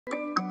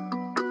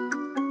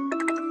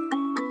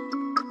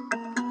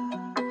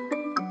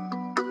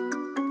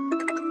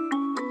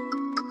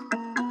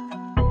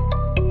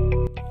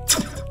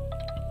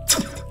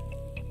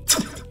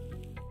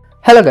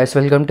Hello guys,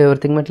 welcome to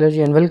Everything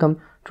Metallurgy and welcome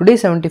to day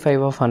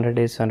 75 of 100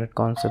 days 100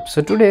 concepts.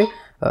 So today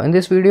in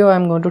this video I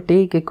am going to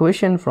take a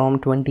question from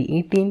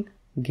 2018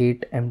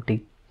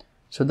 GateMT.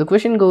 So the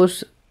question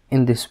goes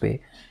in this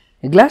way: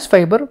 a glass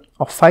fiber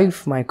of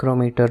 5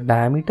 micrometer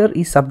diameter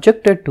is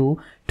subjected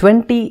to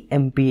 20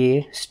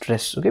 MPa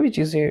stress, okay, which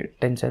is a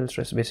tensile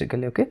stress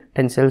basically, okay,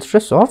 tensile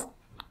stress of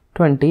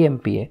 20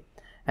 MPa,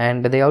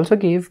 and they also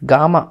gave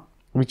gamma,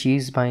 which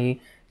is my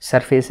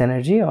surface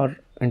energy or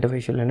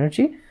interfacial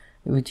energy,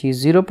 which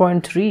is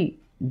 0.3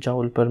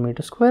 joule per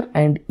meter square,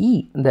 and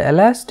E, the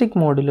elastic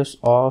modulus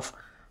of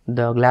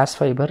the glass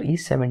fiber,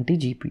 is 70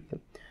 GPa.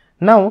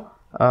 Now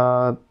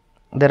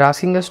they're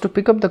asking us to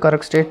pick up the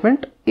correct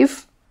statement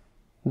if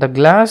the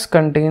glass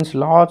contains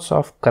lots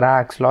of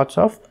cracks, lots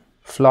of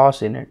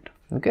flaws in it.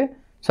 Okay,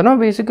 so now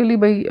basically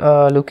by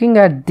looking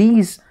at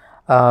these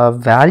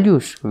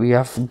values, we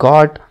have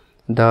got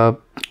the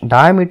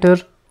diameter,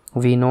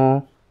 we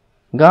know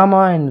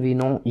gamma, and we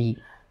know E.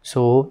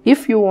 So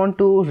if you want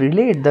to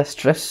relate the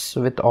stress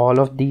with all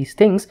of these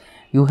things,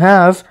 you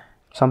have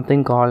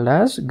something called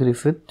as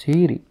Griffith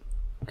theory.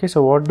 Okay,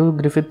 so what do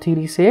Griffith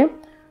theory say?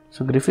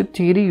 So Griffith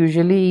theory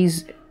usually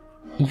is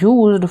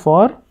used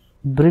for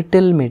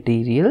brittle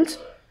materials.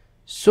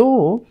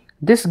 So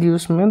this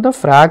gives me the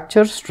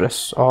fracture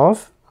stress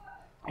of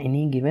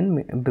any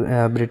given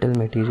brittle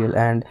material,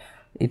 and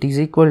it is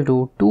equal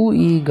to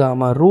 2e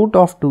gamma root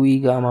of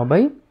 2e gamma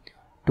by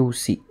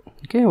 2c.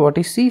 Okay, what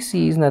is C?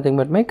 C is nothing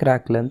but my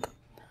crack length.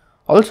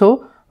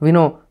 Also, we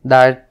know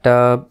that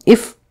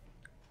if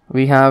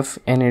we have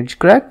an edge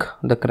crack,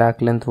 the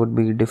crack length would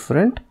be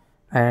different,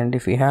 and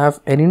if we have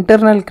an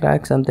internal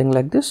crack, something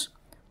like this,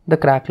 the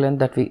crack length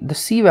that the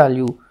C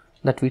value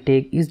that we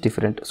take is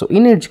different. So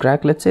in edge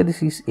crack, let's say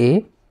this is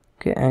A,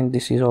 okay, and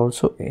this is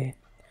also A.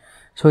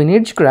 So in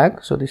edge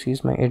crack, so this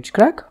is my edge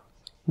crack,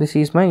 this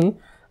is my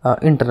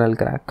internal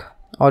crack,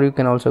 or you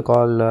can also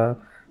call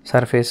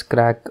surface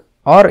crack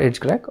or edge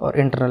crack or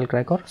internal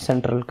crack or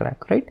central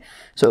crack, right?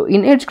 So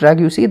in edge crack,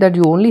 you see that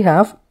you only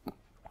have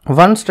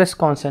one stress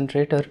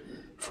concentrator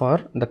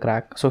for the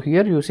crack. So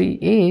here you see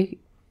A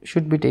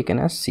should be taken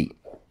as C,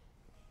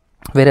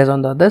 whereas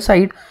on the other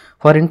side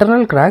for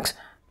internal cracks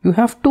you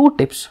have two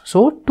tips,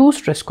 so two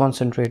stress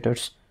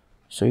concentrators.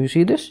 So you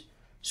see this,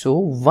 so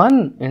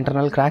one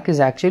internal crack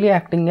is actually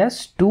acting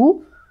as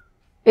two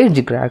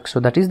edge cracks. So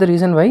that is the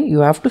reason why you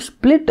have to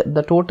split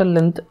the total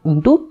length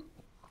into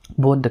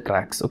both the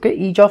cracks. Okay,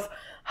 each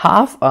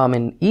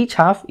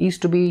half is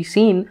to be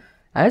seen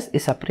as a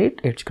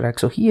separate edge crack.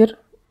 So here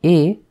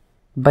A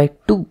by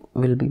 2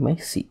 will be my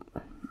C.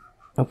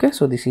 Okay,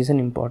 so this is an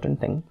important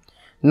thing.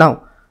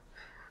 Now,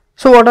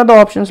 so what are the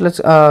options? Let's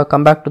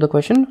come back to the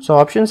question. So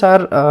options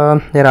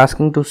are they're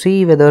asking to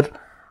see whether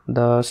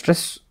the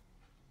stress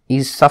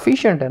is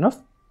sufficient enough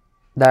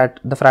that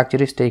the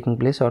fracture is taking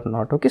place or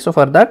not. Okay, so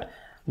for that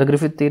the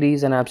Griffith theory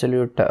is an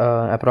absolute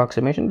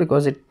approximation,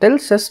 because it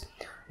tells us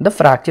the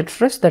fracture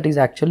stress that is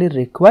actually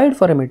required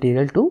for a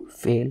material to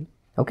fail.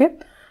 Okay,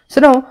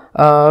 so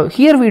now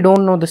here we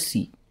don't know the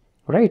C,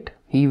 right?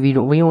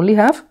 We only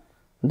have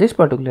this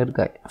particular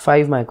guy,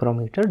 5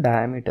 micrometer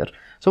diameter.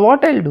 So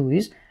what I'll do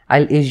is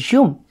I'll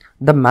assume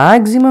the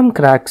maximum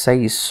crack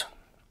size.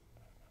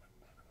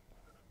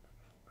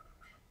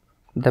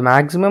 The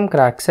maximum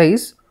crack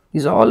size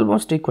is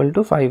almost equal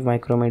to 5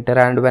 micrometer,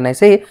 and when I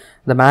say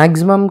the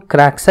maximum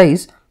crack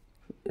size,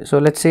 so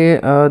let's say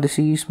this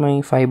is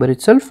my fiber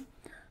itself.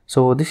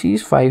 So this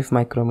is 5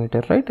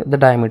 micrometer, right? The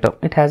diameter,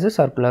 it has a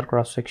circular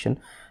cross section.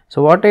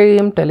 So what I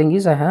am telling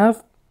is I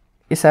have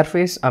a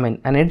surface, an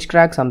edge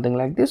crack, something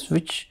like this,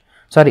 which,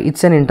 sorry,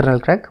 it's an internal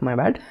crack, my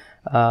bad.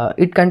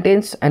 It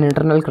contains an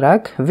internal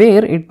crack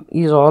where it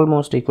is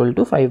almost equal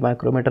to 5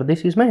 micrometer.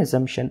 This is my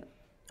assumption.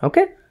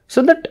 Okay,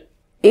 so that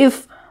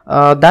if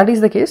that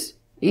is the case,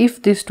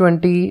 if this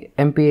 20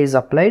 MPa is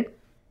applied,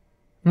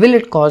 will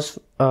it cause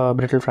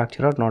brittle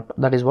fracture or not?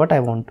 That is what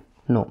I want.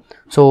 No.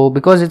 So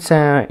because it's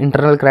an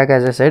internal crack,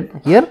 as I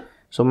said here,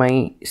 so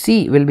my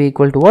C will be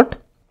equal to what?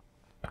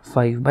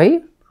 5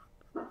 by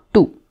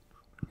 2,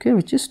 okay,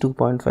 which is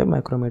 2.5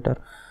 micrometer.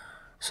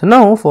 So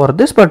now for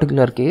this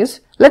particular case,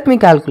 let me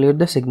calculate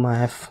the sigma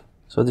F.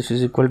 So this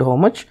is equal to how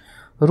much?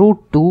 Root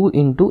 2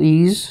 into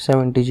E is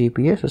 70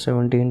 GPa, so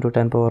 70 into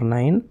 10 power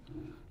 9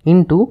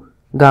 into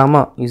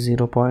gamma is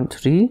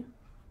 0.3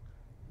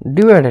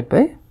 divided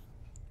by,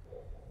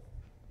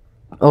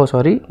 oh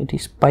sorry, it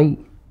is pi.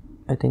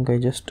 I think I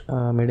just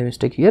made a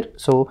mistake here.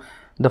 So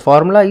the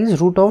formula is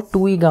root of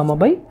 2e gamma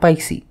by pi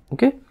c.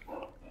 Okay,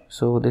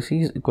 so this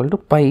is equal to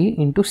pi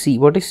into c.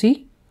 What is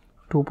c?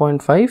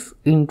 2.5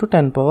 into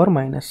 10 power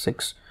minus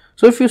 6.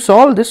 So if you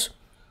solve this,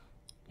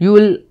 you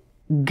will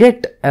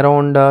get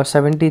around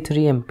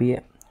 73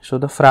 MPa. So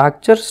the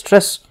fracture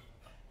stress,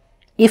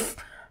 if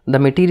the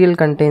material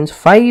contains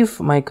 5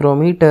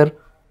 micrometer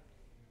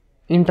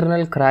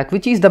internal crack,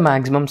 which is the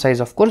maximum size,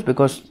 of course,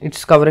 because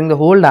it's covering the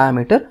whole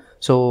diameter,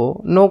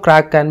 so no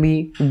crack can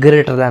be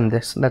greater than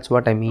this. That's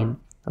what I mean.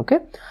 Okay,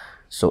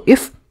 so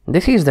if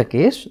this is the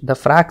case, the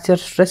fracture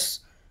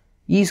stress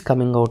is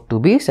coming out to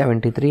be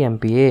 73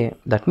 MPa.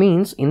 That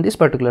means in this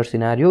particular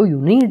scenario,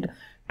 you need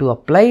to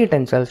apply a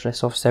tensile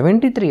stress of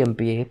 73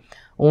 MPa.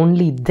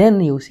 Only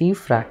then you see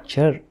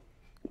fracture.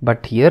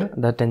 But here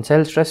the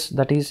tensile stress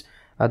that is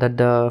that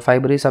the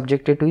fiber is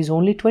subjected to is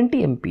only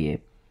 20 MPa.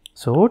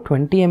 So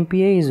 20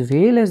 MPa is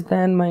way less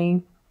than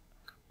my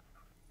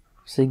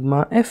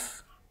sigma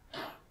f.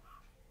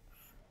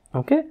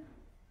 Okay.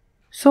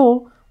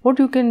 So what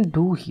you can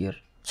do here?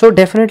 So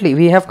definitely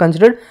we have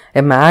considered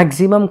a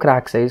maximum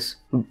crack size.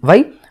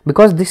 Why?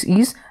 Because this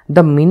is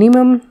the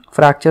minimum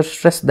fracture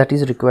stress that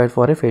is required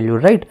for a failure,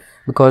 right?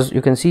 Because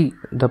you can see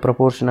the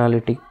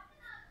proportionality.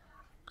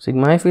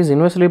 Sigma f is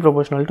inversely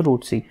proportional to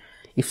root c.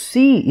 If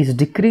c is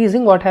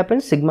decreasing, what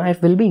happens? Sigma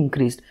f will be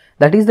increased.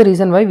 That is the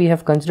reason why we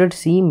have considered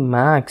c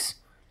max,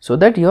 so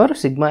that your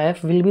sigma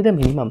f will be the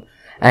minimum.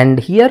 And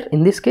here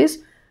in this case,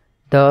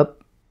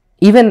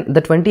 even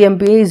the 20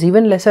 MPa is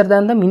even lesser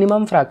than the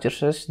minimum fracture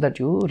stress that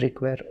you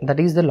require. That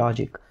is the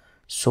logic.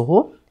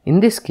 So in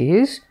this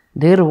case,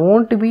 there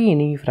won't be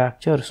any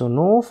fracture. So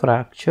no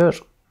fracture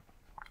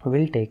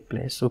will take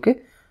place.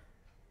 Okay,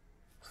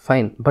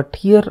 fine. But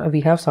here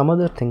we have some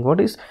other thing.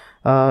 What is,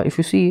 if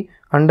you see,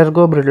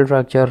 undergo brittle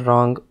fracture,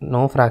 wrong,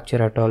 no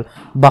fracture at all.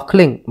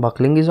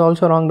 Buckling is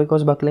also wrong,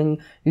 because buckling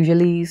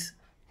usually is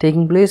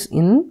taking place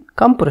in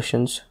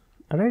compressions,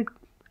 right?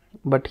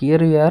 But here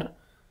we are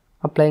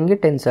applying a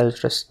tensile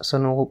stress, so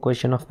no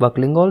question of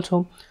buckling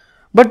also.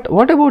 But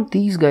what about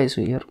these guys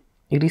here?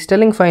 It is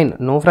telling fine,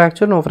 no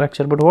fracture,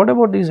 but what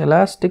about this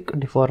elastic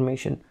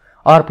deformation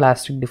or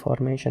plastic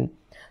deformation?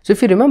 So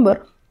if you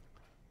remember,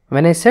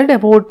 when I said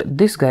about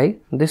this guy,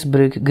 this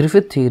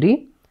Griffith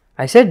theory,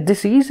 I said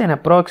this is an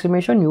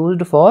approximation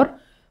used for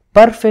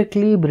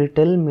perfectly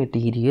brittle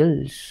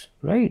materials,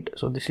 right?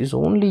 So this is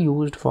only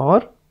used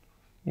for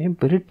a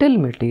brittle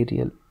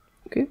material.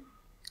 Okay,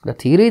 the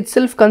theory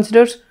itself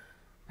considers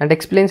and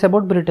explains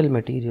about brittle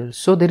materials.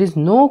 So there is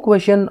no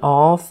question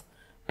of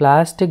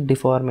plastic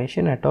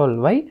deformation at all.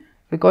 Why?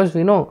 Because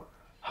we know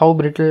how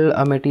brittle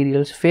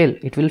materials fail.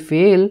 It will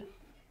fail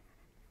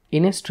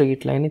in a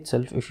straight line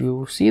itself. If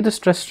you see the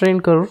stress strain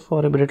curve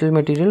for a brittle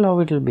material, how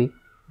it will be?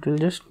 It will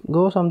just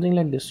go something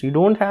like this. You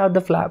don't have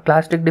the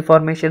plastic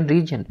deformation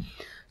region.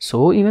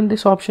 So even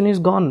this option is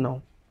gone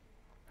now.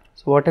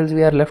 So what else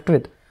we are left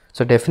with?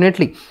 So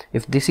definitely,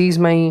 if this is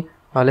my,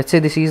 let's say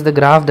this is the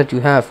graph that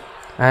you have,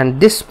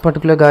 and this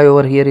particular guy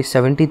over here is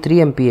 73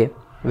 MPa,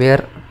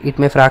 where it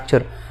may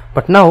fracture.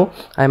 But now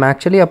I am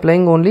actually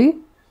applying only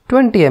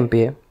 20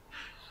 MPa.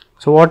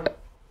 So what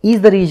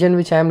is the region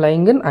which I am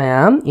lying in? I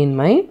am in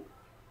my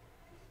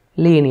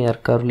linear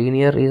curve.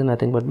 Linear is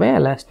nothing but my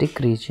elastic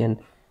region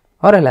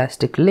or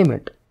elastic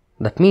limit.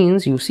 That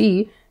means you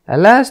see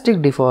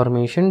elastic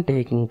deformation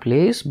taking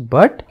place,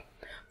 but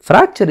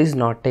fracture is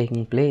not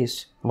taking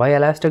place. Why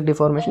elastic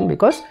deformation?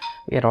 Because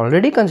we are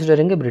already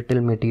considering a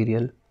brittle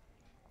material,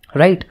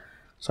 right?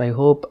 So I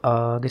hope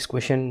this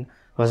question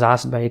was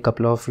asked by a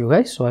couple of you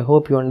guys. So I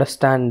hope you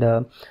understand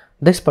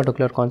this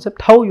particular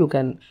concept, how you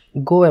can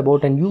go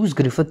about and use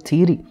Griffith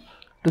theory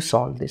to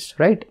solve this,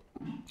 right?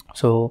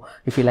 So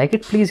if you like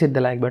it, please hit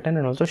the like button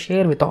and also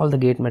share with all the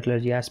GATE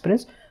Metallurgy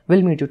aspirants.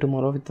 We'll meet you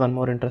tomorrow with one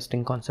more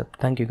interesting concept.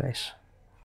 Thank you guys.